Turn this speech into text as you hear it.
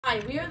Hi,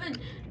 we are the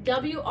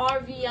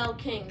WRVL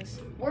Kings.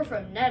 We're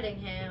from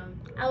Nettingham.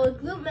 Our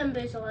group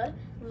members are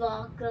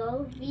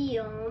Rocco,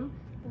 Viom,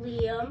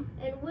 Liam,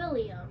 and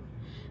William.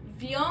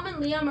 Viom and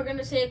Liam are going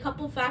to say a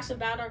couple facts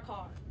about our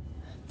car.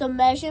 The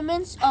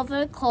measurements of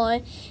our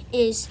car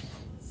is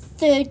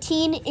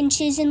 13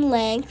 inches in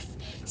length,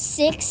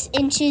 6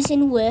 inches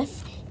in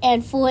width,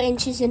 and 4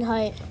 inches in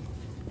height.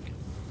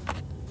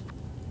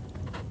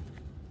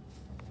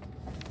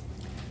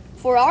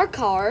 For our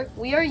car,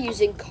 we are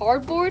using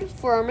cardboard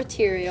for our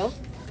material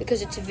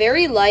because it's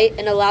very light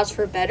and allows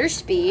for better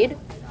speed.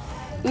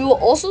 We will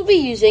also be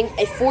using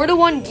a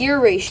 4-to-1 gear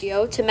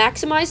ratio to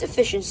maximize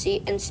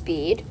efficiency and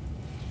speed.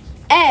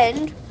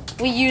 And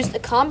we used a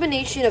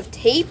combination of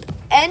tape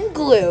and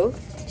glue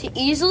to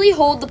easily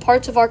hold the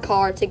parts of our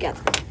car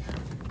together.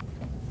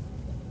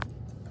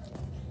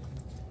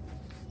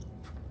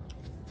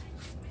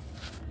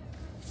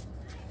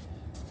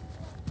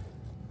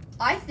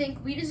 I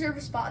think we deserve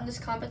a spot in this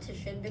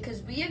competition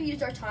because we have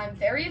used our time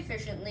very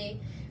efficiently.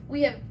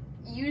 We have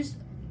used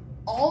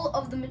all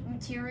of the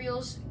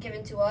materials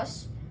given to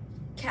us,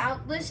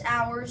 countless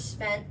hours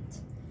spent,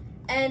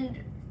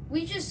 and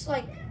we just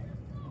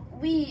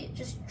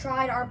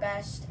tried our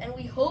best, and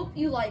we hope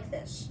you like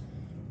this.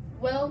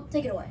 Well,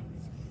 take it away.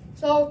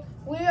 So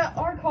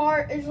our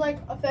car is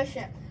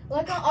efficient.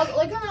 Like on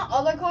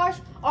other cars,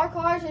 our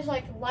cars is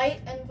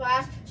light and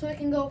fast, so it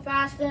can go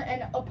faster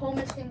and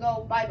opponents can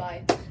go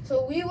bye-bye.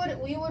 So we would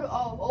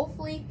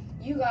hopefully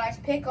you guys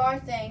pick our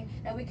thing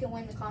and we can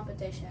win the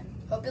competition.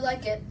 Hope you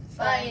like it.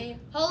 Bye.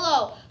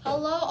 Hello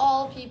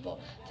all people.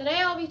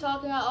 Today I'll be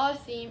talking about our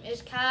theme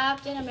is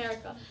Captain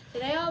America.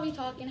 Today I'll be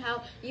talking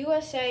how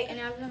USA and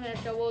Captain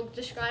America will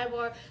describe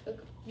our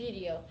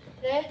video.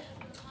 Today,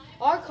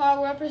 our car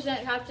will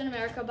represent Captain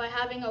America by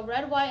having a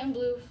red, white, and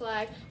blue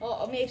flag,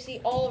 or maybe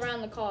all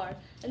around the car.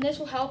 And this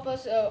will help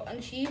us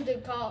achieve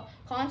the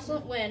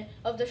constant win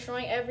of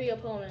destroying every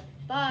opponent.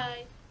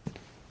 Bye.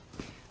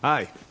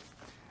 Hi,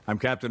 I'm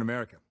Captain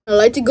America. I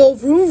like to go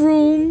vroom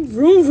vroom,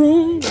 vroom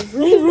vroom,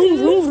 vroom vroom,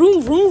 vroom